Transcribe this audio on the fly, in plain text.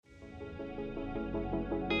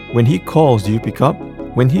when he calls, do you pick up?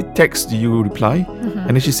 When he texts, do you reply? And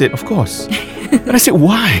then she said, of course. And I said,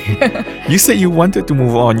 why? You said you wanted to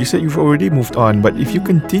move on. You said you've already moved on. But if you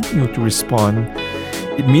continue to respond,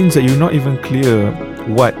 it means that you're not even clear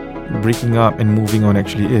what breaking up and moving on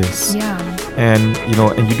actually is. Yeah. And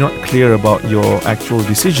and you're not clear about your actual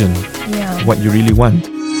decision, what you really want.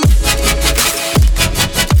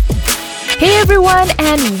 Hey everyone,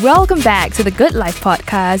 and welcome back to the Good Life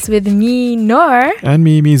Podcast with me, Noor. And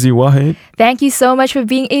me, Mizi Wahid. Thank you so much for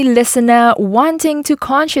being a listener, wanting to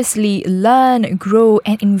consciously learn, grow,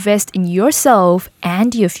 and invest in yourself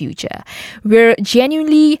and your future. We're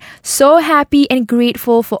genuinely so happy and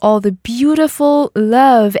grateful for all the beautiful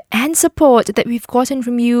love and support that we've gotten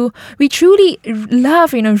from you. We truly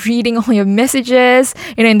love, reading all your messages,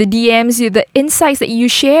 in the DMs, the insights that you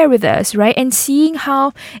share with us, right? And seeing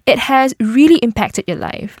how it has really impacted your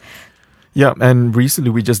life. Yeah, and recently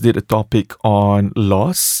we just did a topic on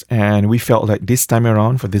loss, and we felt like this time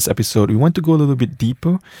around for this episode, we want to go a little bit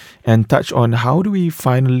deeper and touch on how do we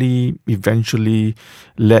finally, eventually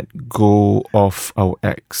let go of our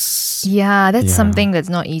ex. Yeah, that's something that's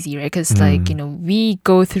not easy, right? Because we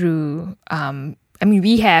go through,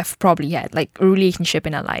 we have probably had like a relationship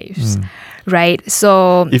in our lives, right?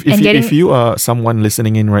 So, if you are someone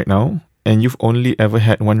listening in right now, and you've only ever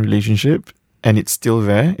had one relationship, and it's still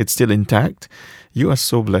there, it's still intact, you are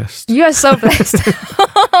so blessed. You are so blessed.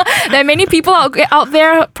 There are many people out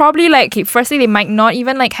there probably firstly, they might not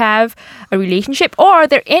even have a relationship, or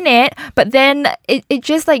they're in it, but then it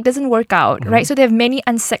just doesn't work out, right? So they have many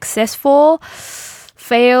unsuccessful,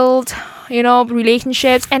 failed,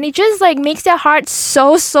 relationships, and it just makes their heart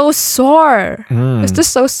so sore. It's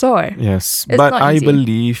just so sore. Yes, it's but I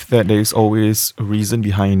believe that there is always a reason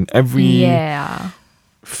behind every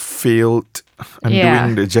failed. I'm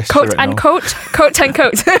doing the gesture quote, right unquote, now. Quote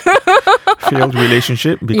unquote. Failed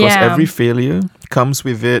relationship, because every failure comes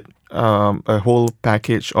with it a whole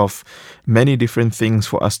package of many different things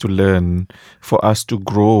for us to learn, for us to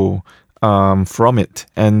grow from it,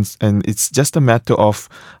 and it's just a matter of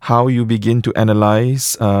how you begin to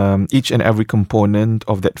analyze each and every component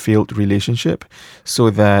of that failed relationship,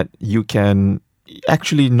 so that you can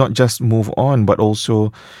actually not just move on, but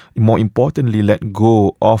also, more importantly, let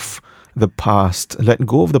go of the past. Let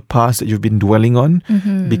go of the past that you've been dwelling on,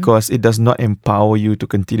 because it does not empower you to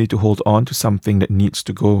continue to hold on to something that needs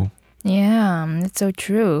to go. Yeah, that's so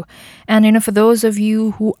true. And for those of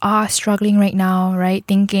you who are struggling right now, right,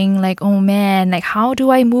 thinking oh man, how do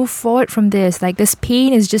I move forward from this? This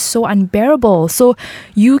pain is just so unbearable. So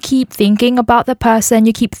you keep thinking about the person,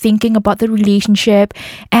 you keep thinking about the relationship,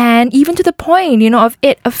 and even to the point, of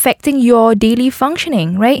it affecting your daily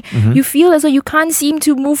functioning, right? You feel as though you can't seem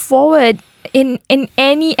to move forward in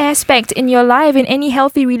any aspect in your life, in any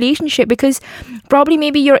healthy relationship, because probably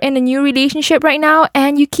maybe you're in a new relationship right now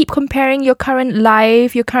and you keep comparing your current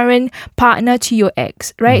life, your current partner to your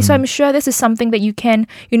ex, right? So I'm sure this is something that you can,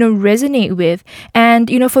 resonate with. And,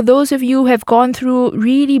 for those of you who have gone through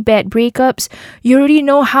really bad breakups, you already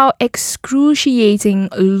know how excruciating,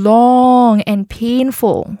 long and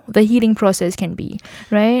painful the healing process can be,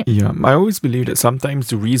 right? Yeah, I always believe that sometimes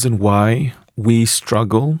the reason why we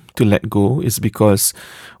struggle to let go is because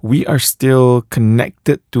we are still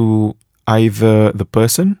connected to either the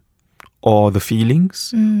person or the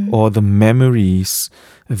feelings or the memories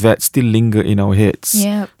that still linger in our heads.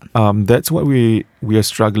 Yep. That's what we are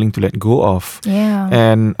struggling to let go of. Yeah.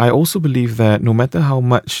 And I also believe that no matter how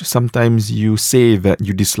much sometimes you say that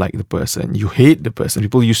you dislike the person, you hate the person,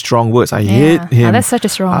 people use strong words. I hate him. Oh, that's such a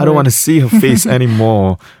strong I don't word. want to see her face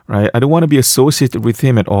anymore, right? I don't want to be associated with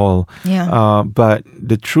him at all. Yeah. But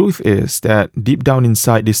the truth is that deep down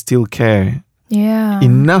inside, they still care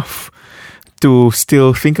enough to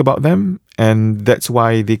still think about them, and that's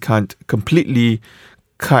why they can't completely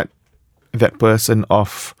cut that person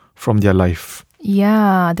off from their life.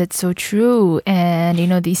 Yeah, that's so true. And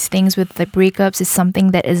these things with the breakups is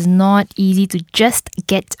something that is not easy to just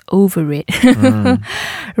get over it.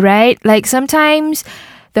 Right? Sometimes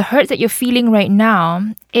the hurt that you're feeling right now,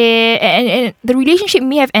 and the relationship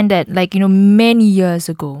may have ended many years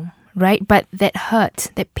ago. Right? But that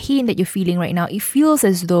hurt, that pain that you're feeling right now, it feels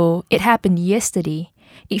as though it happened yesterday.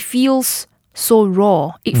 It feels so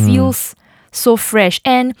raw. It feels so fresh.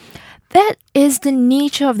 And that is the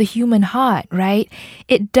nature of the human heart, right?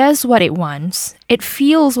 It does what it wants. It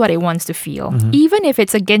feels what it wants to feel. Even if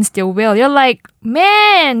it's against your will. You're like,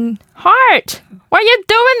 man, heart, why are you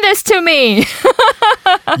doing this to me?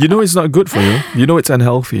 It's not good for you. It's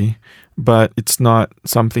unhealthy. But it's not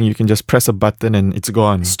something you can just press a button and it's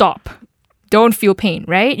gone. Stop. Don't feel pain,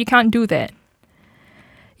 right? You can't do that.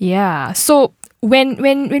 Yeah. So when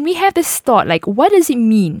we have this thought, like, what does it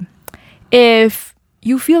mean if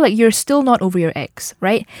you feel like you're still not over your ex,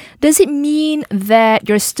 right? Does it mean that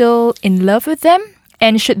you're still in love with them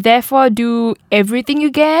and should therefore do everything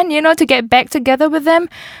you can, to get back together with them?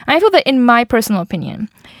 I feel that, in my personal opinion,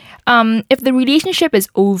 if the relationship is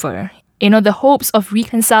over, the hopes of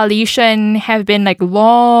reconciliation have been like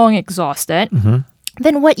long exhausted,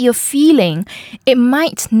 then what you're feeling, it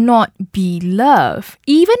might not be love.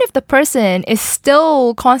 Even if the person is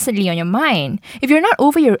still constantly on your mind, if you're not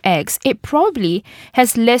over your ex, it probably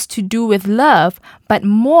has less to do with love, but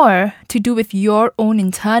more to do with your own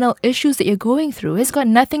internal issues that you're going through. It's got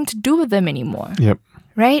nothing to do with them anymore. Yep.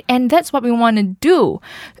 Right? And that's what we want to do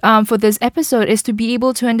for this episode, is to be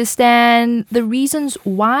able to understand the reasons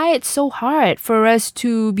why it's so hard for us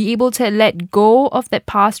to be able to let go of that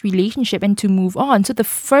past relationship and to move on. So the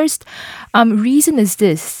first reason is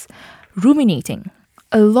this: ruminating.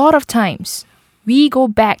 A lot of times, we go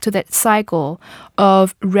back to that cycle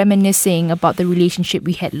of reminiscing about the relationship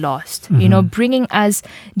we had lost, bringing us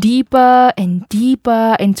deeper and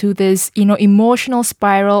deeper into this, emotional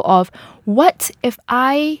spiral of, what if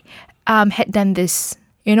I had done this?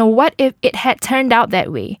 What if it had turned out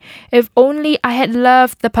that way? If only I had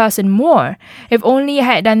loved the person more. If only I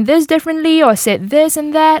had done this differently or said this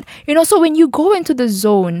and that. So when you go into the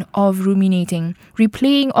zone of ruminating,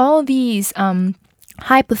 replaying all these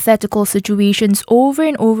hypothetical situations over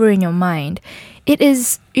and over in your mind, it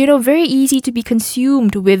is, very easy to be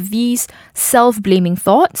consumed with these self-blaming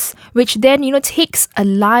thoughts, which then, takes a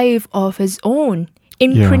life of its own,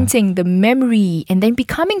 imprinting the memory and then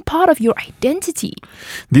becoming part of your identity.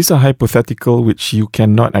 These are hypothetical which you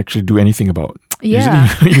cannot actually do anything about. Yeah.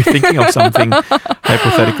 Usually you're thinking of something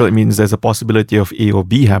hypothetical, it means there's a possibility of A or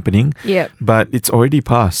B happening. Yep. But it's already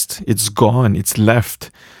past. It's gone. It's left.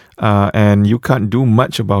 And you can't do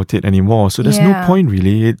much about it anymore. So there's no point,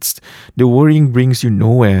 really. It's the worrying brings you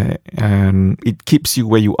nowhere, and it keeps you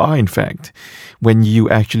where you are, in fact, when you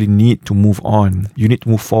actually need to move on. You need to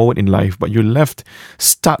move forward in life, but you're left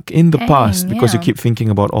stuck in the past because you keep thinking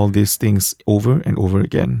about all these things over and over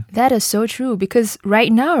again. That is so true, because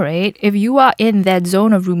right now, right, if you are in that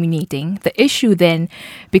zone of ruminating, the issue then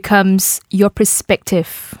becomes your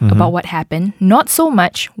perspective about what happened, not so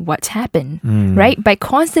much what's happened, right? By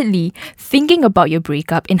constantly thinking about your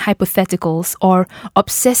breakup in hypotheticals or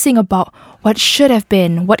obsessing about what should have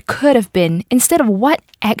been, what could have been, instead of what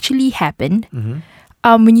actually happened.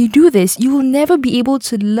 When you do this, you will never be able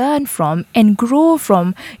to learn from and grow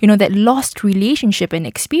from, that lost relationship and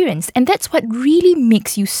experience. And that's what really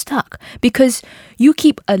makes you stuck, because you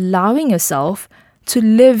keep allowing yourself to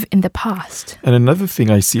live in the past. And another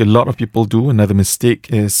thing I see a lot of people do, another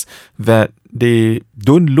mistake, is that they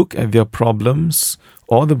don't look at their problems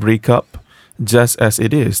or the breakup just as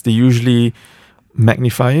it is. They usually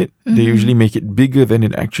magnify it. They usually make it bigger than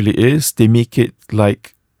it actually is. They make it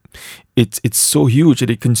like it's so huge that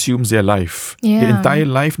it consumes their life. Yeah. The entire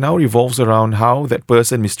life now revolves around how that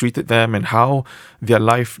person mistreated them and how their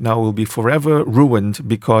life now will be forever ruined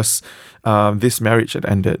because this marriage had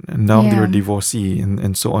ended and now they're a divorcee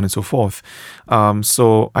and so on and so forth.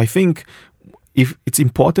 So I think if it's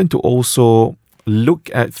important to also look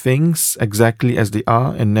at things exactly as they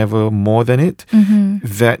are and never more than it,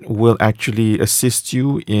 that will actually assist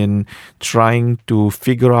you in trying to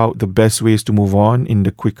figure out the best ways to move on in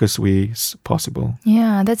the quickest ways possible.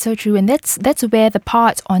 Yeah, that's so true. And that's where the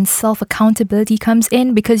part on self-accountability comes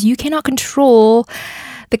in, because you cannot control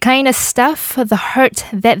the kind of stuff, the hurt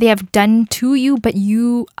that they have done to you, but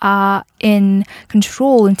you are in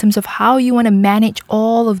control in terms of how you want to manage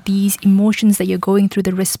all of these emotions that you're going through,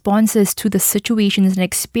 the responses to the situations and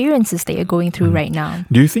experiences that you're going through right now.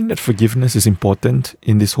 Do you think that forgiveness is important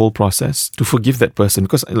in this whole process, to forgive that person?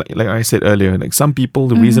 Because like I said earlier, like some people,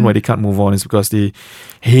 the reason why they can't move on is because they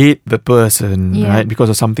hate the person, right? Because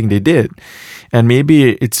of something they did. And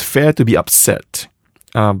maybe it's fair to be upset.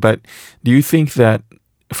 But do you think that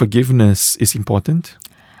forgiveness is important?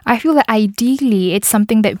 I feel that ideally it's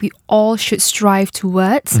something that we all should strive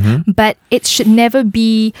towards, but it should never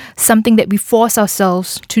be something that we force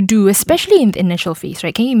ourselves to do, especially in the initial phase,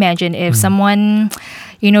 right? Can you imagine if someone,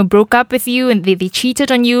 broke up with you and they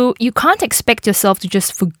cheated on you? You can't expect yourself to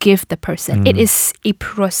just forgive the person. It is a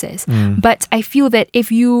process. But I feel that if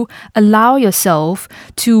you allow yourself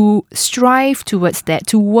to strive towards that,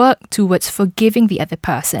 to work towards forgiving the other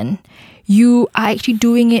person, you are actually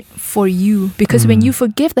doing it for you. Because when you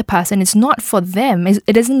forgive the person, it's not for them.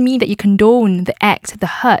 It doesn't mean that you condone the act,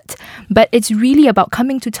 the hurt, but it's really about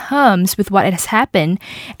coming to terms with what has happened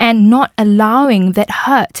and not allowing that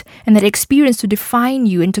hurt and that experience to define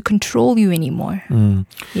you and to control you anymore.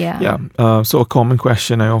 Yeah. So a common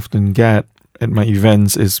question I often get at my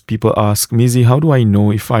events is people ask, Mizi, how do I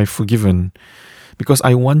know if I've forgiven? Because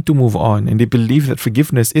I want to move on, and they believe that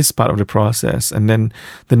forgiveness is part of the process. And then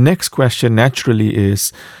the next question naturally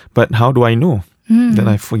is, but how do I know that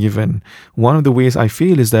I've forgiven? One of the ways I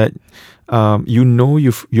feel is that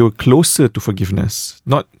you're closer to forgiveness,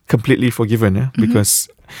 not completely forgiven, because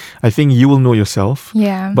I think you will know yourself.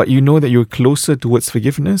 Yeah. But you know that you're closer towards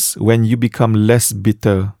forgiveness when you become less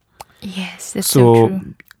bitter. Yes, that's so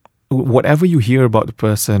true. Whatever you hear about the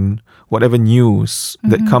person, whatever news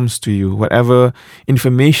that comes to you, whatever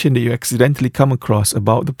information that you accidentally come across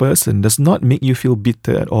about the person does not make you feel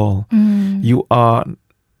bitter at all. You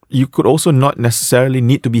could also not necessarily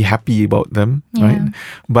need to be happy about them, right?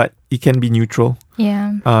 But it can be neutral.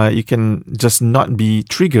 Yeah. You can just not be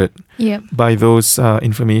triggered by those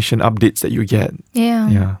information updates that you get.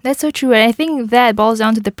 Yeah, that's so true. And I think that boils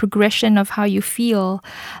down to the progression of how you feel.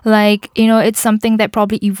 Like, it's something that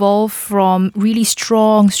probably evolved from really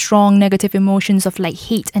strong negative emotions of like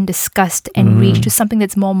hate and disgust and rage to something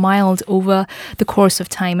that's more mild over the course of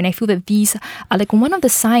time. And I feel that these are like one of the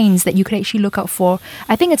signs that you could actually look out for.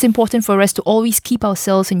 I think it's important for us to always keep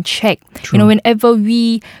ourselves in check. True. Whenever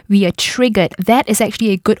we are triggered, that is actually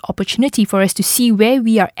a good opportunity for us to see where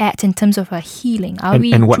we are at in terms of our healing.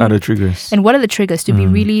 And what are the triggers? And what are the triggers to be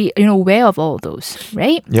really aware of all those,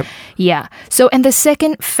 right? Yep. Yeah. So, and the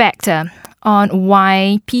second factor on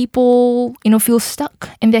why people, feel stuck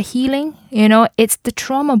in their healing, it's the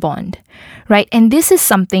trauma bond, right? And this is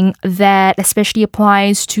something that especially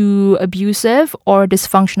applies to abusive or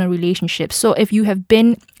dysfunctional relationships. So if you have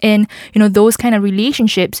been in, those kind of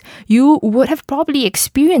relationships, you would have probably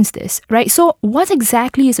experienced this, right? So what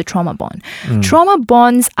exactly is a trauma bond? Trauma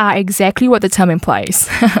bonds are exactly what the term implies.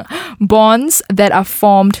 Bonds that are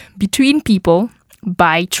formed between people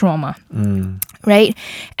by trauma. Right?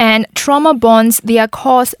 And trauma bonds, they are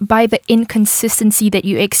caused by the inconsistency that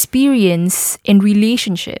you experience in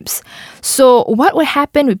relationships. So what would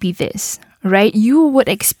happen would be this, right? You would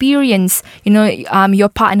experience, your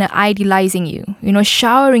partner idealizing you,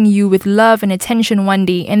 showering you with love and attention one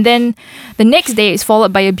day. And then the next day is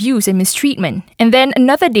followed by abuse and mistreatment. And then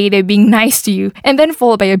another day they're being nice to you and then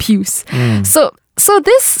followed by abuse. So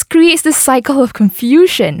this creates this cycle of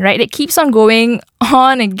confusion, right? It keeps on going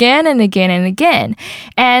on again and again and again.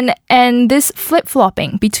 And this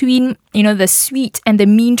flip-flopping between, the sweet and the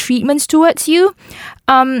mean treatments towards you,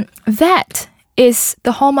 that is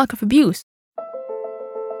the hallmark of abuse.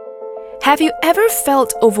 Have you ever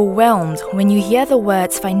felt overwhelmed when you hear the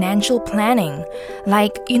words financial planning?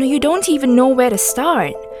 Like, you don't even know where to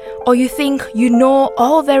start. Or you think you know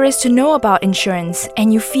all there is to know about insurance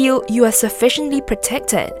and you feel you are sufficiently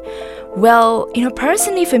protected. Well,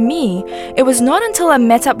 personally for me, it was not until I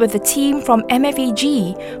met up with a team from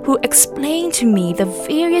MFAG who explained to me the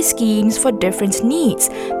various schemes for different needs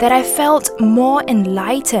that I felt more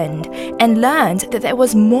enlightened and learned that there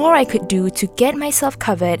was more I could do to get myself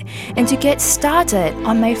covered and to get started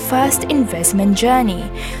on my first investment journey.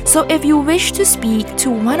 So if you wish to speak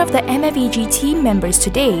to one of the MFAG team members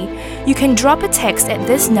today, you can drop a text at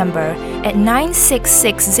this number at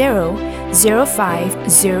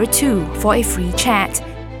 9660-0502 for a free chat.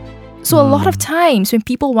 So a lot of times when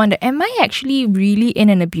people wonder, am I actually really in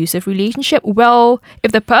an abusive relationship? Well,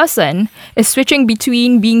 if the person is switching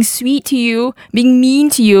between being sweet to you, being mean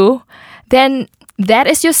to you, then that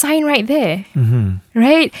is your sign right there,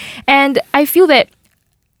 right? And I feel that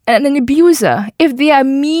an abuser, if they are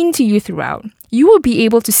mean to you throughout, you will be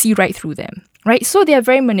able to see right through them. Right? So they are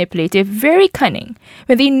very manipulative, very cunning,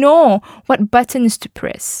 where they know what buttons to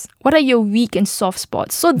press, what are your weak and soft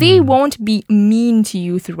spots. So they won't be mean to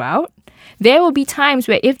you throughout. There will be times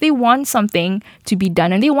where if they want something to be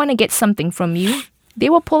done and they want to get something from you,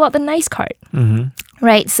 they will pull out the nice card.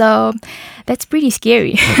 Right? So that's pretty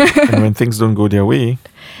scary. And when things don't go their way.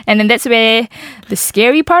 And then that's where the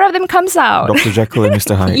scary part of them comes out. Dr. Jekyll and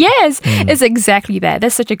Mr. Hyde. Yes, it's exactly that.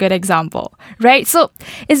 That's such a good example, right? So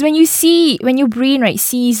it's when your brain, right,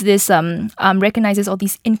 sees this, recognizes all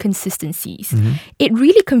these inconsistencies, it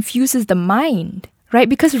really confuses the mind, right?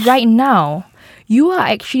 Because right now, you are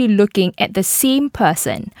actually looking at the same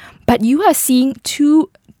person, but you are seeing two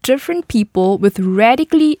different people with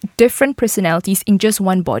radically different personalities in just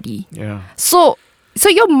one body. Yeah. So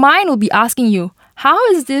your mind will be asking you, how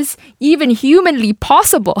is this even humanly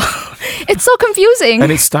possible? It's so confusing.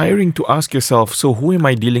 And it's tiring to ask yourself, so who am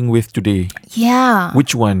I dealing with today? Yeah.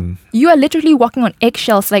 Which one? You are literally walking on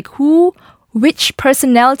eggshells, like which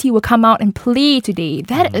personality will come out and play today?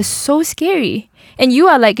 That is so scary. And you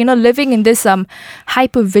are like, living in this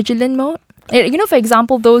hyper-vigilant mode. For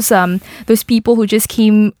example, those people who just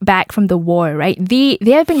came back from the war, right? They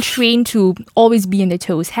have been trained to always be on their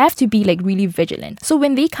toes, have to be like really vigilant. So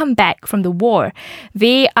when they come back from the war,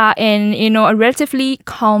 they are in, a relatively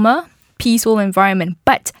calmer, peaceful environment,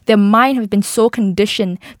 but their mind have been so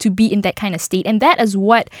conditioned to be in that kind of state. And that is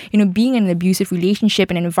what, being in an abusive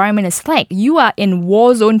relationship and an environment is like. You are in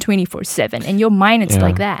war zone 24/7 and your mind is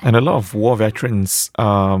like that. And a lot of war veterans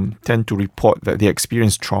tend to report that they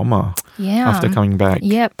experience trauma after coming back.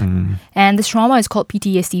 Yep. And this trauma is called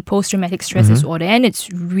PTSD, post-traumatic stress disorder, and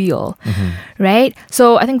it's real, right?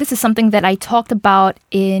 So I think this is something that I talked about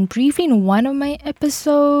briefly in one of my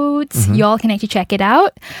episodes. Y'all can actually check it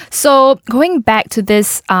out. So going back to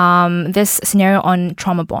this this scenario on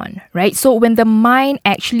trauma bond, right? So when the mind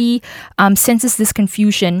actually senses this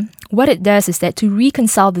confusion, what it does is that to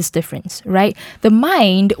reconcile this difference, right? The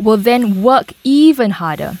mind will then work even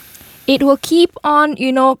harder. It will keep on,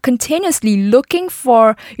 continuously looking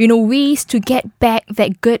for, ways to get back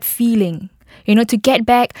that good feeling, to get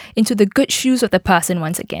back into the good shoes of the person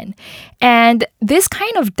once again. And this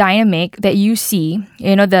kind of dynamic that you see,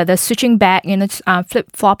 the switching back,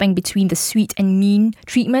 flip-flopping between the sweet and mean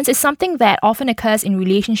treatments is something that often occurs in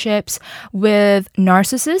relationships with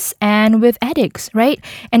narcissists and with addicts, right?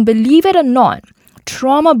 And believe it or not,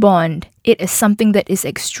 trauma bond, it is something that is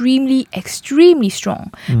extremely, extremely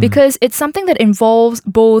strong because it's something that involves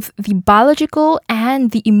both the biological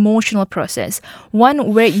and the emotional process.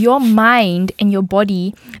 One where your mind and your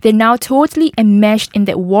body, they're now totally enmeshed in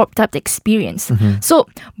that warped up experience. So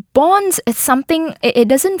bonds is something, it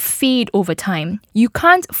doesn't fade over time. You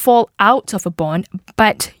can't fall out of a bond,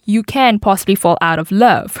 but you can possibly fall out of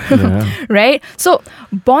love, right? So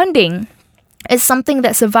bonding is something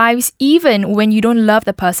that survives even when you don't love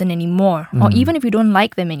the person anymore or even if you don't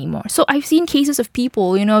like them anymore. So I've seen cases of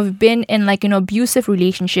people, who've been in abusive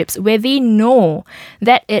relationships where they know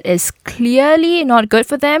that it is clearly not good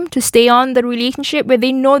for them to stay on the relationship, where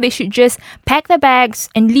they know they should just pack their bags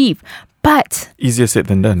and leave. But easier said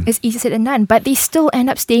than done. It's easier said than done, but they still end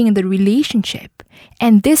up staying in the relationship.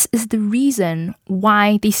 And this is the reason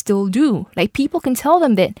why they still do. Like, people can tell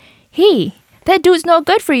them that, hey, that dude's not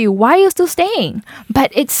good for you. Why are you still staying?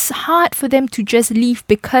 But it's hard for them to just leave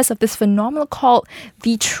because of this phenomenon called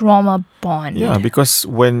the trauma bond. Yeah, because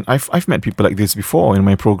when I've met people like this before in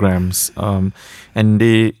my programs, and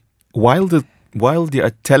they while they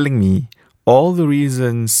are telling me all the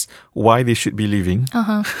reasons why they should be leaving,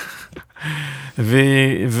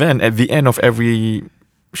 they then at the end of every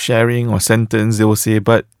sharing or sentence they will say,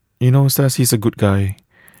 "But Stas, he's a good guy."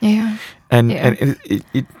 Yeah, and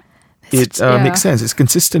it makes sense. It's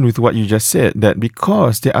consistent with what you just said, that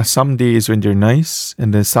because there are some days when they're nice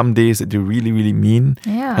and there's some days that they're really, really mean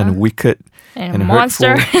and wicked and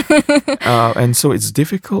monster. Hurtful. And so it's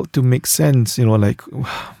difficult to make sense,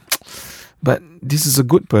 but this is a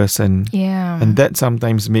good person. Yeah. And that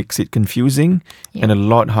sometimes makes it confusing and a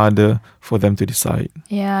lot harder for them to decide.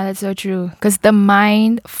 Yeah, that's so true. Because the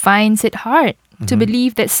mind finds it hard to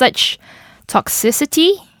believe that such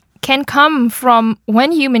toxicity can come from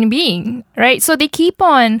one human being, right? So they keep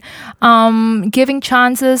on giving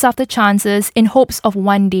chances after chances in hopes of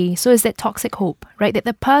one day. So it's that toxic hope, right? That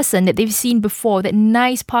the person that they've seen before, that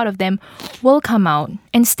nice part of them, will come out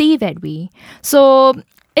and stay that way. So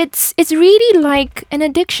it's really like an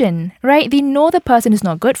addiction, right? They know the person is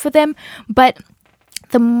not good for them, but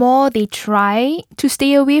the more they try to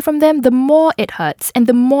stay away from them, the more it hurts and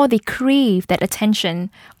the more they crave that attention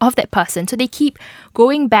of that person. So they keep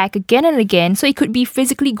going back again and again. So it could be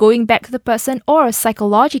physically going back to the person or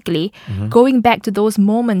psychologically going back to those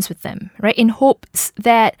moments with them, right? In hopes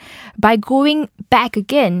that by going back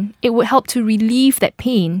again, it would help to relieve that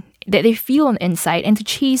pain that they feel on the inside and to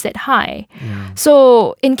chase that high.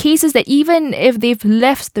 So in cases that even if they've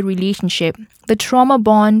left the relationship, the trauma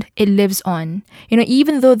bond, it lives on.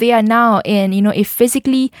 Even though they are now in, a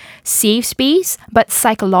physically safe space, but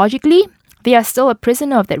psychologically, they are still a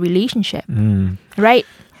prisoner of that relationship, right?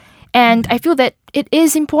 And I feel that it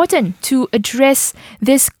is important to address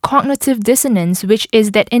this cognitive dissonance, which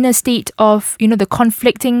is that inner state of, the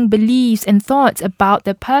conflicting beliefs and thoughts about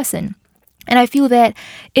the person. And I feel that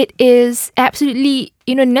it is absolutely,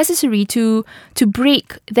 necessary to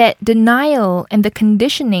break that denial and the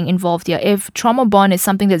conditioning involved here if trauma bond is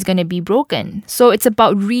something that's going to be broken. So it's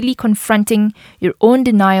about really confronting your own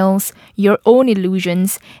denials, your own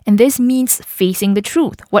illusions, and this means facing the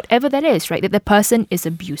truth, whatever that is, right? That the person is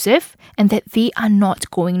abusive and that they are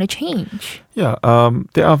not going to change. Yeah,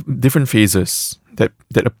 there are different phases that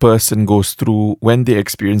a person goes through when they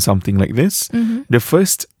experience something like this. The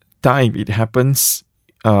first time it happens,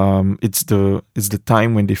 it's the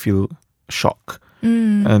time when they feel shock,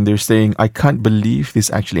 and they're saying, "I can't believe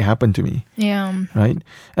this actually happened to me." Yeah. Right,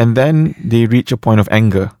 and then they reach a point of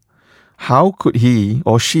anger. How could he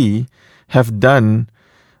or she have done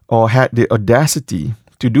or had the audacity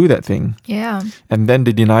to do that thing? Yeah. And then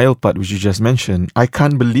the denial part, which you just mentioned, I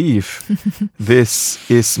can't believe this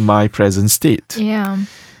is my present state. Yeah.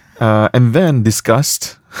 And then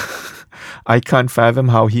disgust. I can't fathom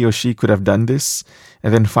how he or she could have done this.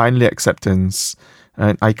 And then finally acceptance.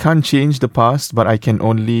 And I can't change the past, but I can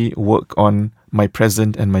only work on my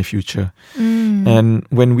present and my future. And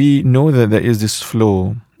when we know that there is this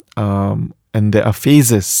flow, and there are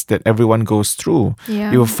phases that everyone goes through,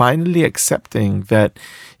 you're finally accepting that,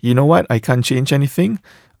 you know what, I can't change anything,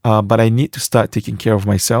 but I need to start taking care of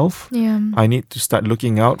myself. Yeah. I need to start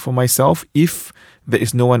looking out for myself if there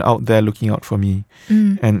is no one out there looking out for me,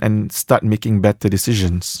 and start making better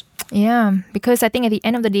decisions. Yeah, because I think at the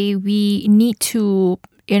end of the day, we need to,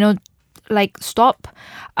 stop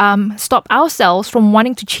ourselves from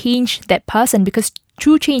wanting to change that person, because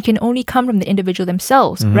true change can only come from the individual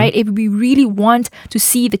themselves, right? If we really want to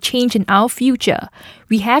see the change in our future,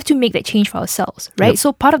 we have to make that change for ourselves, right?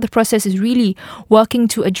 So part of the process is really working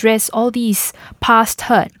to address all these past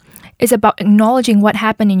hurt. It's about acknowledging what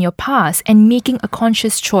happened in your past and making a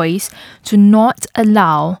conscious choice to not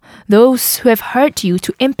allow those who have hurt you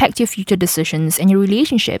to impact your future decisions and your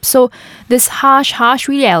relationships. So this harsh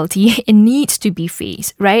reality, it needs to be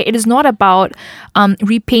faced, right? It is not about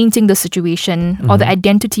repainting the situation or the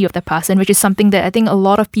identity of the person, which is something that I think a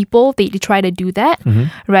lot of people, they try to do that,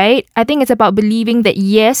 right? I think it's about believing that,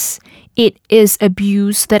 yes, it is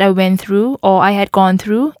abuse that I went through or I had gone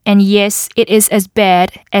through, and yes, it is as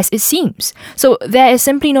bad as it seems. So there is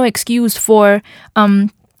simply no excuse for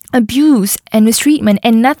abuse and mistreatment,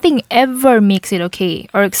 and nothing ever makes it okay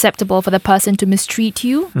or acceptable for the person to mistreat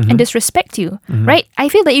you and disrespect you, right? I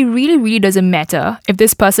feel that it really, really doesn't matter if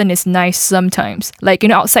this person is nice sometimes. Like,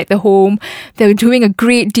 outside the home, they're doing a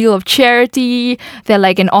great deal of charity, they're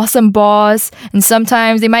like an awesome boss, and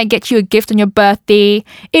sometimes they might get you a gift on your birthday.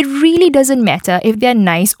 It really doesn't matter if they're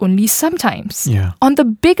nice only sometimes. Yeah. On the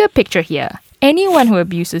bigger picture here, anyone who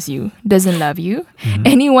abuses you doesn't love you.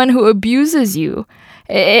 Anyone who abuses you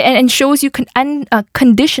and shows you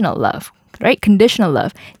conditional love, right? Conditional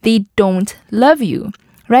love. They don't love you,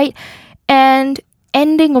 right? And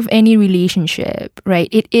ending of any relationship, right?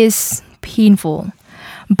 It is painful.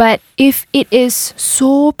 But if it is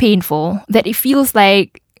so painful that it feels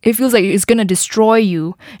like it's going to destroy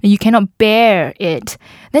you and you cannot bear it,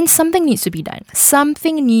 then something needs to be done.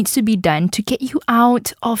 Something needs to be done to get you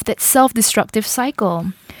out of that self-destructive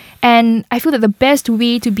cycle. And I feel that the best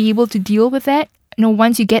way to be able to deal with that,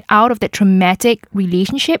 once you get out of that traumatic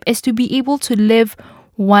relationship, is to be able to live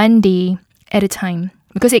one day at a time.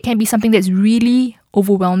 Because it can be something that's really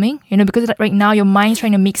overwhelming, because right now your mind's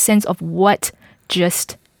trying to make sense of what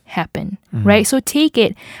just happened, right? So take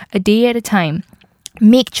it a day at a time.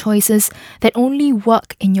 Make choices that only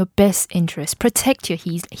work in your best interest. Protect your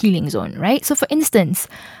healing zone, right? So for instance,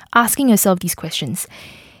 asking yourself these questions.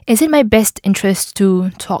 Is it my best interest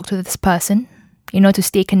to talk to this person? To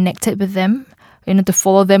stay connected with them? To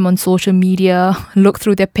follow them on social media, look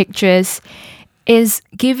through their pictures? Is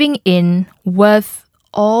giving in worth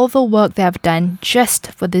all the work that I've done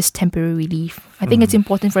just for this temporary relief? I think it's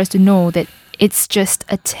important for us to know that it's just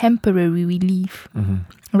a temporary relief,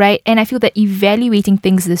 right? And I feel that evaluating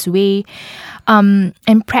things this way and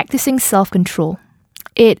practicing self-control,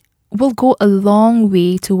 it will go a long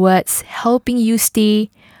way towards helping you stay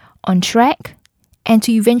on track and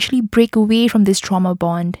to eventually break away from this trauma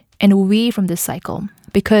bond and away from this cycle.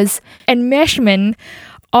 Because enmeshment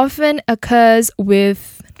often occurs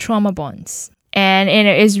with trauma bonds. And it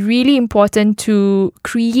is really important to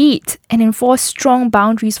create and enforce strong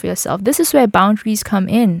boundaries for yourself. This is where boundaries come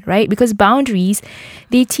in, right? Because boundaries,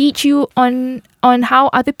 they teach you on how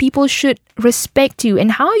other people should respect you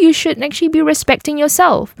and how you should actually be respecting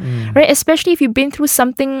yourself, right? Especially if you've been through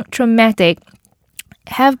something traumatic.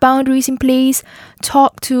 Have boundaries in place.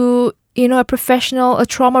 Talk to a professional, a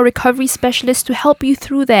trauma recovery specialist to help you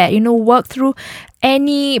through that, work through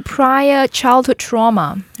any prior childhood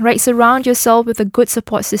trauma, right? Surround yourself with a good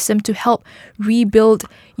support system to help rebuild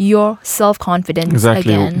your self-confidence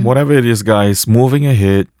Exactly. again. Whatever it is, guys, moving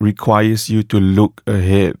ahead requires you to look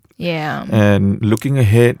ahead. Yeah. And looking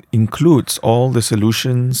ahead includes all the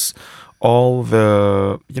solutions, all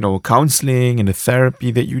the, counseling and the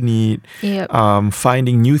therapy that you need, Yep.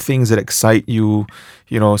 finding new things that excite you,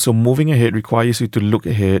 so moving ahead requires you to look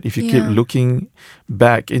ahead. If you keep looking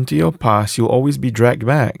back into your past, you'll always be dragged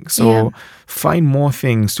back. So find more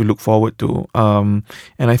things to look forward to. And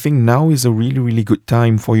I think now is a really, really good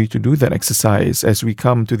time for you to do that exercise as we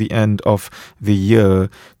come to the end of the year.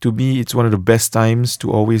 To me, it's one of the best times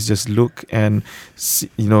to always just look and,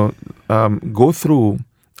 go through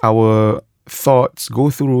our thoughts, go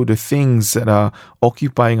through the things that are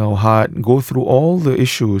occupying our heart, go through all the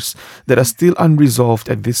issues that are still unresolved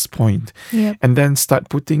at this point, and then start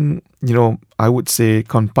putting, I would say,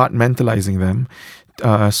 compartmentalizing them.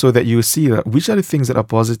 So that you see which are the things that are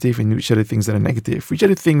positive and which are the things that are negative, which are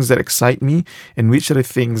the things that excite me and which are the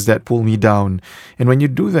things that pull me down. And when you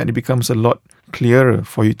do that, it becomes a lot clearer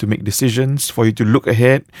for you to make decisions, for you to look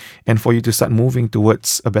ahead, and for you to start moving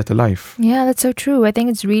towards a better life. Yeah, that's so true. I think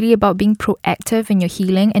it's really about being proactive in your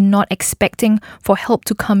healing and not expecting for help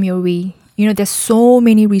to come your way. There's so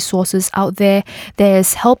many resources out there.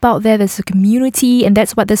 There's help out there. There's a community. And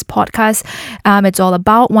that's what this podcast, it's all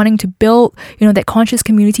about, wanting to build, that conscious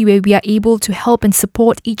community where we are able to help and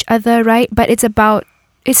support each other, right? But it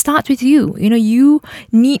starts with you. You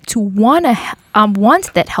need to want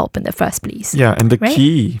that help in the first place. Yeah, and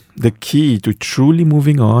the key to truly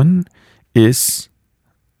moving on is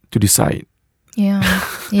to decide. Yeah.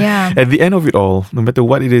 At the end of it all, no matter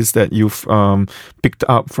what it is that you've picked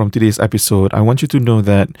up from today's episode, I want you to know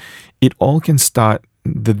that it all can start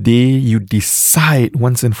the day you decide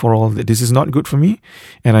once and for all that this is not good for me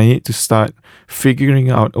and I need to start figuring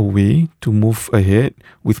out a way to move ahead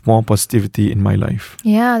with more positivity in my life.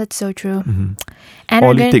 Yeah, that's so true. Mm-hmm. And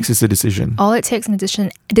all it takes is a decision. All it takes is a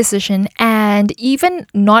decision. And even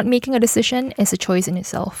not making a decision is a choice in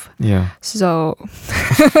itself. Yeah. So,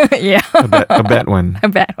 yeah. A bad one. A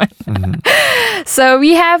bad one. Mm-hmm. So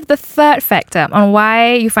we have the third factor on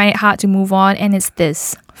why you find it hard to move on, and it's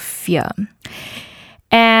this fear.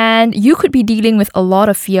 And you could be dealing with a lot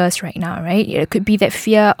of fears right now, right? It could be that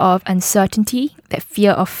fear of uncertainty, that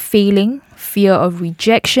fear of failing, fear of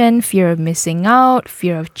rejection, fear of missing out,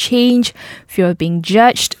 fear of change, fear of being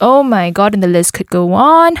judged. Oh my God, and the list could go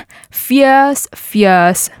on. Fears.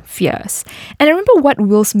 And I remember what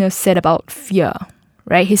Will Smith said about fear,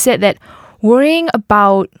 right? He said that worrying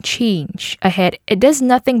about change ahead, it does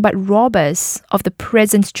nothing but rob us of the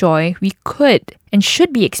present joy we could and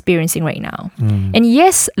should be experiencing right now. And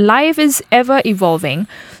yes, life is ever evolving.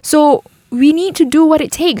 So we need to do what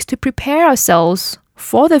it takes to prepare ourselves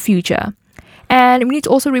for the future. And we need to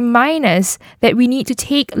also remind us that we need to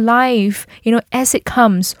take life, as it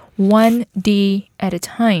comes, one day at a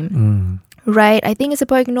time. Right? I think it's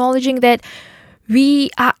about acknowledging that we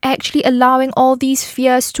are actually allowing all these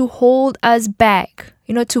fears to hold us back,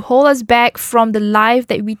 to hold us back from the life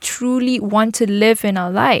that we truly want to live in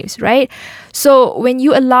our lives, right? So when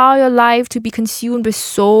you allow your life to be consumed with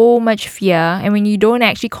so much fear, and when you don't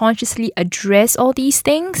actually consciously address all these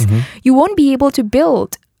things, you won't be able to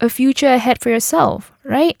build a future ahead for yourself,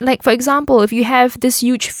 right? Like, for example, if you have this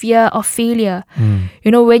huge fear of failure,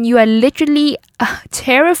 when you are literally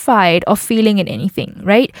terrified of failing in anything,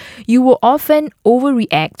 right? You will often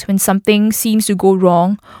overreact when something seems to go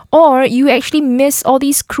wrong, or you actually miss all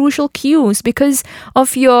these crucial cues because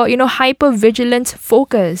of your, hyper-vigilant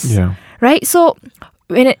focus, right? So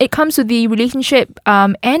when it comes to the relationship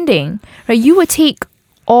ending, right, you will take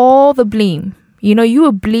all the blame. You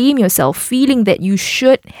will blame yourself, feeling that you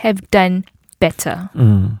should have done better.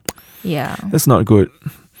 Yeah. That's not good.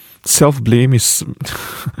 Self-blame is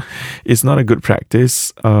not a good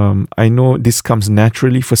practice. I know this comes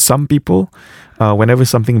naturally for some people. Whenever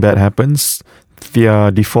something bad happens, their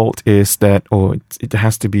default is that, it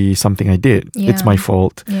has to be something I did. Yeah. It's my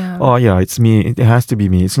fault. Yeah. Oh, yeah, it's me. It has to be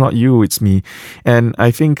me. It's not you, it's me. And I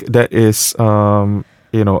think that is, a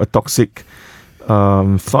toxic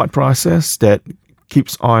thought process that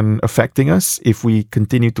keeps on affecting us if we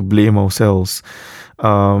continue to blame ourselves.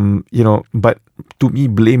 But to me,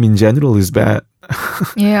 blame in general is bad.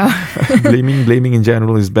 Yeah. Blaming in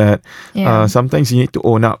general is bad. Yeah. Sometimes you need to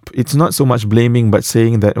own up. It's not so much blaming, but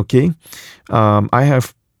saying that, okay, I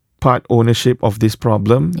have part ownership of this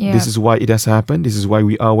problem. Yeah. This is why it has happened. This is why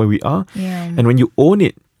we are where we are. Yeah. And when you own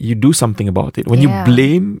it, you do something about it. When you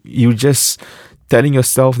blame, you just telling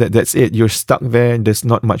yourself that that's it, you're stuck there, there's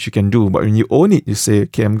not much you can do. But when you own it, you say,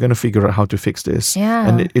 okay, I'm going to figure out how to fix this. Yeah.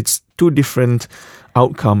 And it's two different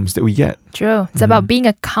outcomes that we get. True. It's about being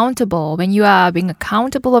accountable. When you are being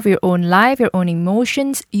accountable of your own life, your own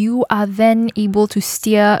emotions, you are then able to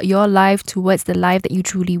steer your life towards the life that you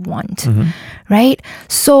truly want. Right?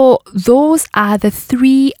 So those are the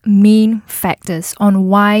three main factors on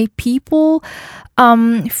why people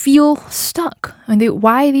feel stuck and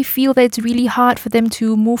why they feel that it's really hard for them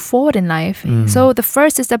to move forward in life. So the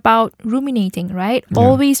first is about ruminating, right? Yeah.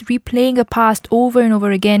 Always replaying the past over and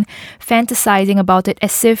over again, fantasizing about it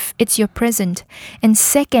as if it's your present. And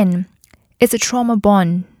second, it's a trauma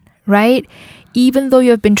bond, right? Even though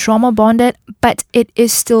you have been trauma bonded, but it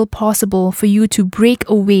is still possible for you to break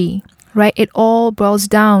away, right? It all boils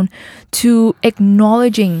down to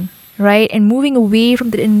acknowledging, right? And moving away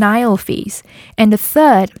from the denial phase. And the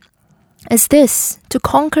third is this, to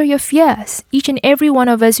conquer your fears. Each and every one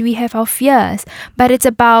of us, we have our fears, but it's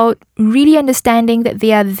about really understanding that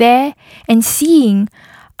they are there and seeing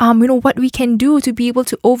what we can do to be able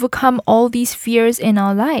to overcome all these fears in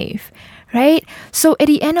our life, right? So at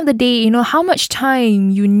the end of the day, how much time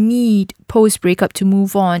you need post-breakup to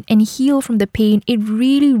move on and heal from the pain, it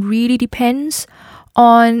really, really depends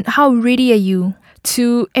on how ready are you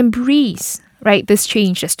to embrace, right, this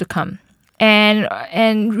change that's to come.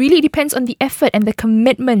 And really depends on the effort and the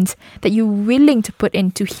commitment that you're willing to put in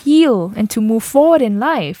to heal and to move forward in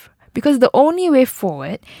life. Because the only way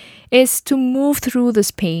forward is to move through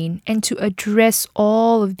this pain and to address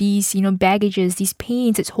all of these, baggages, these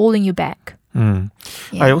pains that's holding you back. Yeah.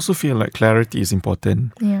 I also feel like clarity is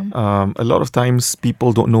important. Yeah. A lot of times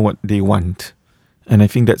people don't know what they want. And I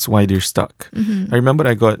think that's why they're stuck. I remember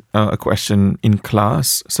I got a question in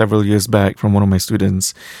class several years back from one of my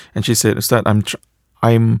students. And she said, Ustad,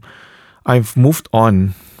 I've moved on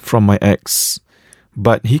from my ex,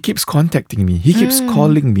 but he keeps contacting me. He keeps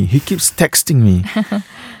calling me. He keeps texting me.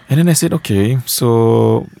 And then I said, okay,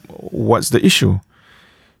 so what's the issue?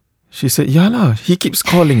 She said, Yala, he keeps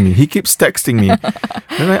calling me. He keeps texting me.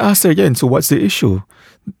 Then I asked her again, so what's the issue?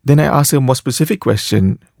 Then I asked her a more specific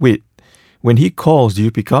question. Wait, when he calls, do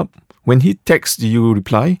you pick up? When he texts, do you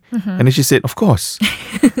reply? And then she said, of course.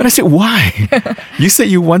 And I said, why? You said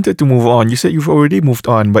you wanted to move on. You said you've already moved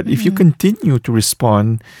on. But if you continue to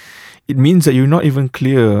respond, it means that you're not even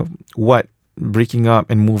clear what breaking up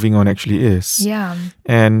and moving on actually is. Yeah.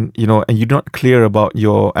 And you're not clear about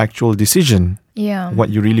your actual decision. Yeah. What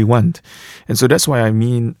you really want. And so that's what I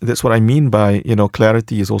mean by,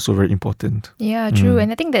 clarity is also very important. Yeah, true.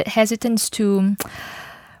 And I think that hesitance to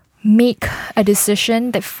make a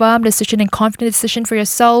decision, that firm decision and confident decision for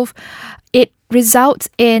yourself, it results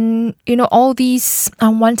in, all these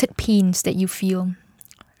unwanted pains that you feel,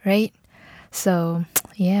 right? So,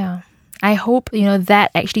 yeah. I hope,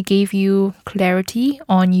 that actually gave you clarity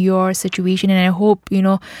on your situation. And I hope,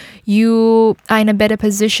 you are in a better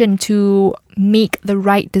position to make the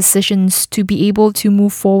right decisions to be able to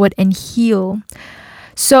move forward and heal.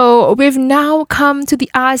 So we've now come to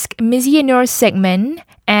the Ask Mizzy and Noor segment.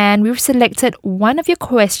 And we've selected one of your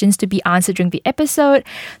questions to be answered during the episode.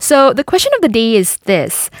 So the question of the day is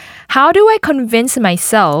this. How do I convince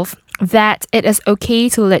myself that it is okay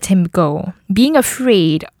to let him go, being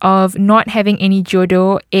afraid of not having any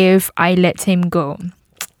jodoh if I let him go?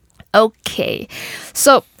 Okay,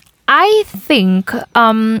 so I think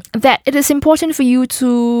that it is important for you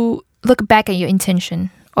to look back at your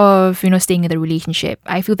intention of, staying in the relationship.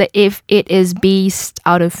 I feel that if it is based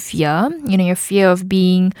out of fear, your fear of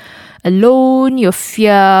being alone, your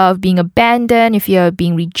fear of being abandoned, your fear of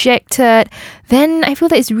being rejected, then I feel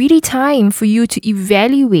that it's really time for you to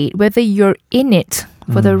evaluate whether you're in it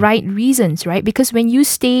for the right reasons, right? Because when you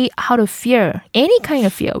stay out of fear, any kind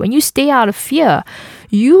of fear, when you stay out of fear,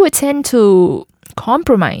 you would tend to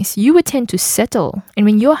compromise, you would tend to settle. And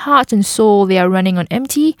when your heart and soul, they are running on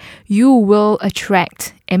empty, you will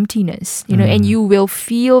attract emptiness, and you will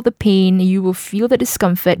feel the pain, you will feel the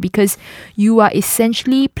discomfort because you are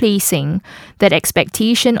essentially placing that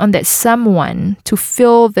expectation on that someone to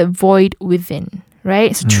fill the void within,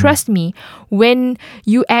 right? So trust me, when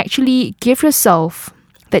you actually give yourself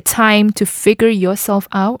that time to figure yourself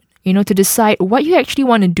out, to decide what you actually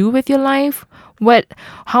want to do with your life,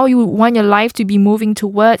 how you want your life to be moving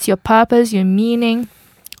towards, your purpose, your meaning,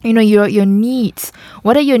 your needs.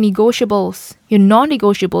 What are your negotiables, your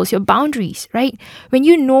non-negotiables, your boundaries, right? When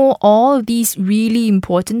you know all of these really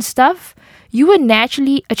important stuff, you will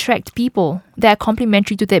naturally attract people that are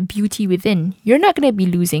complementary to that beauty within. You're not going to be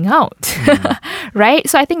losing out, right?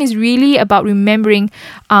 So I think it's really about remembering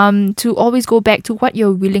to always go back to what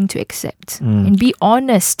you're willing to accept and be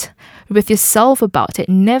honest. with yourself about it.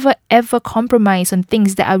 Never ever compromise on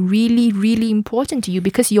things that are really, really important to you,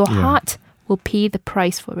 because your heart will pay the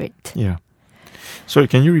price for it. Yeah. Sorry,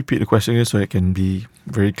 can you repeat the question again so it can be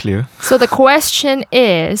very clear? So the question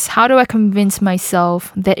is, how do I convince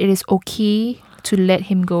myself that it is okay to let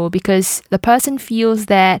him go? Because the person feels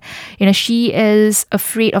that, she is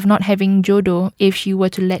afraid of not having jodoh if she were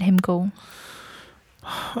to let him go.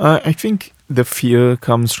 I think the fear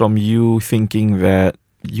comes from you thinking that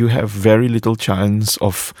you have very little chance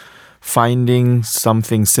of finding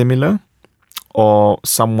something similar or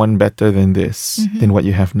someone better than this, than what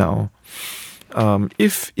you have now.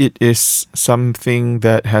 If it is something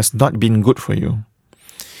that has not been good for you,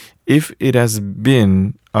 if it has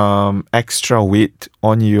been extra weight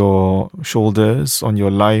on your shoulders, on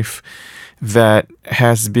your life, that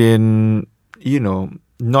has been,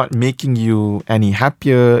 not making you any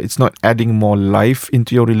happier, it's not adding more life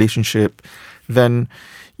into your relationship, then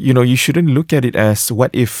you shouldn't look at it as,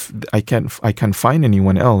 what if I can't find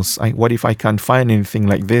anyone else? What if I can't find anything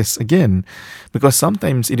like this again? Because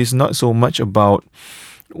sometimes it is not so much about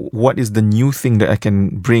what is the new thing that I can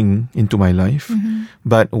bring into my life,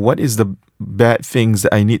 but what is the bad things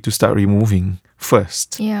that I need to start removing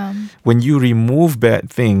first. Yeah. When you remove bad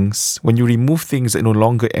things, when you remove things that no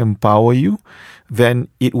longer empower you, then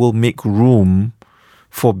it will make room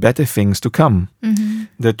for better things to come.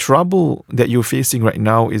 The trouble that you're facing right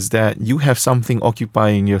now is that you have something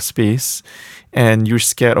occupying your space and you're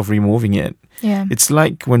scared of removing it. Yeah. It's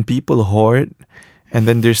like when people hoard and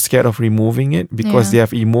then they're scared of removing it because they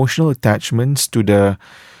have emotional attachments to the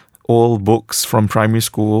old books from primary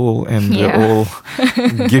school and the old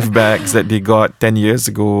gift bags that they got 10 years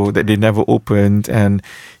ago that they never opened. And,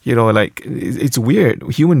 it's weird.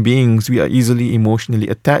 Human beings, we are easily emotionally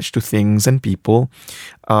attached to things and people.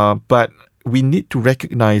 But we need to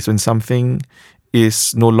recognize when something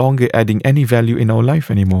is no longer adding any value in our life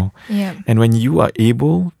anymore. Yeah. And when you are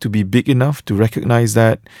able to be big enough to recognize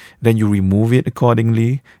that, then you remove it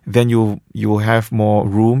accordingly. Then you'll have more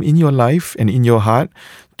room in your life and in your heart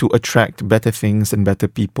to attract better things and better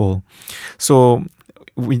people. So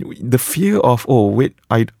the fear of,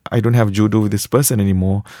 I don't have jodoh with this person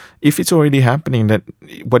anymore. If it's already happening, that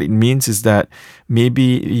what it means is that maybe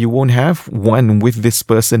you won't have one with this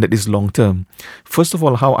person that is long term. First of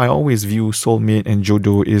all, how I always view soulmate and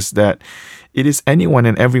jodoh is that it is anyone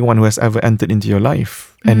and everyone who has ever entered into your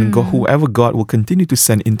life. And whoever God will continue to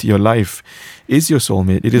send into your life is your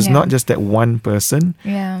soulmate. It is not just that one person.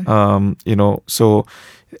 Yeah. So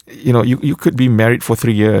you could be married for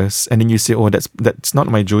 3 years and then you say, that's not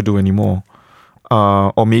my jodoh anymore.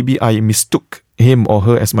 Or maybe I mistook him or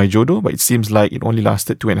her as my jodoh, but it seems like it only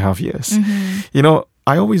lasted 2.5 years.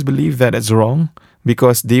 I always believe that it's wrong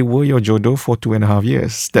because they were your jodoh for 2.5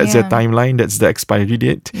 years. That's their timeline, that's the expiry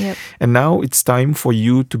date. Yep. And now it's time for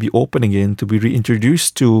you to be open again, to be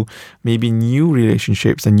reintroduced to maybe new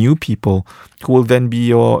relationships and new people who will then be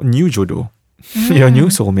your new jodoh. Your new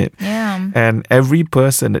soulmate. Yeah. And every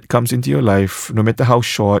person that comes into your life, no matter how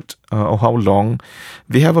short or how long,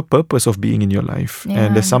 they have a purpose of being in your life. Yeah.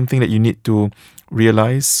 And there's something that you need to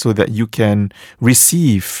realize so that you can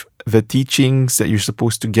receive the teachings that you're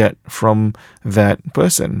supposed to get from that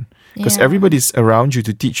person. Because everybody's around you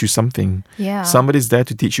to teach you something. Yeah. Somebody's there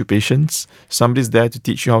to teach you patience. Somebody's there to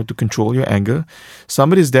teach you how to control your anger.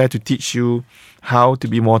 Somebody's there to teach you how to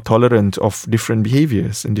be more tolerant of different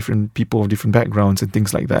behaviors and different people of different backgrounds and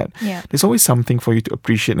things like that. Yeah. There's always something for you to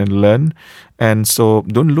appreciate and learn. And so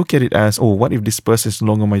don't look at it as, what if this person is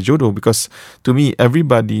no longer my jodoh? Because to me,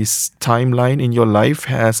 everybody's timeline in your life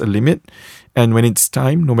has a limit. And when it's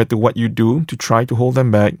time, no matter what you do to try to hold them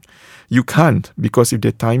back, you can't, because if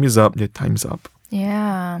their time is up, their time's up.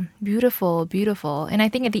 Yeah, beautiful, beautiful. And I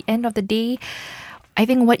think at the end of the day, I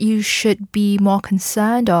think what you should be more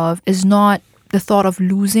concerned of is not the thought of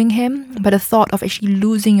losing him, but the thought of actually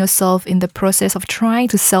losing yourself in the process of trying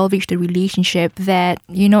to salvage the relationship that,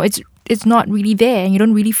 it's not really there and you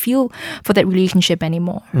don't really feel for that relationship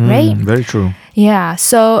anymore, right? Very true. Yeah,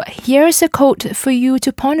 so here's a quote for you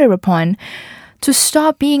to ponder upon. To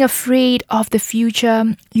stop being afraid of the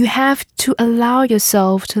future, you have to allow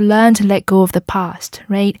yourself to learn to let go of the past,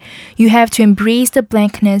 right? You have to embrace the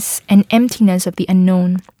blankness and emptiness of the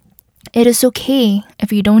unknown. It is okay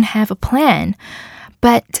if you don't have a plan,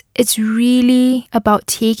 but it's really about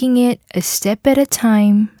taking it a step at a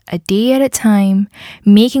time, a day at a time,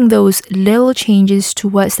 making those little changes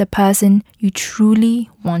towards the person you truly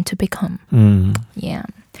want to become. Yeah.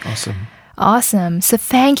 Awesome. Awesome. So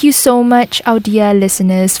thank you so much, our dear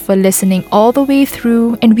listeners, for listening all the way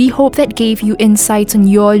through, and we hope that gave you insights on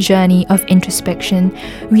your journey of introspection.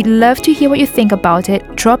 We'd love to hear what you think about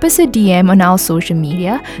it. Drop us a DM on our social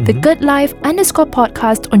media, the Good Life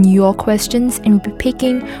 _podcast on your questions, and we'll be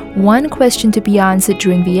picking one question to be answered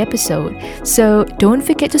during the episode. So don't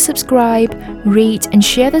forget to subscribe, rate, and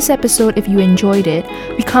share this episode if you enjoyed it.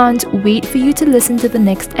 We can't wait for you to listen to the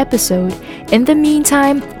next episode. In the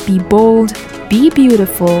meantime, be bold, be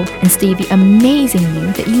beautiful, and stay the amazing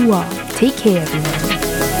you that you are. Take care,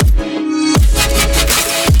 everyone.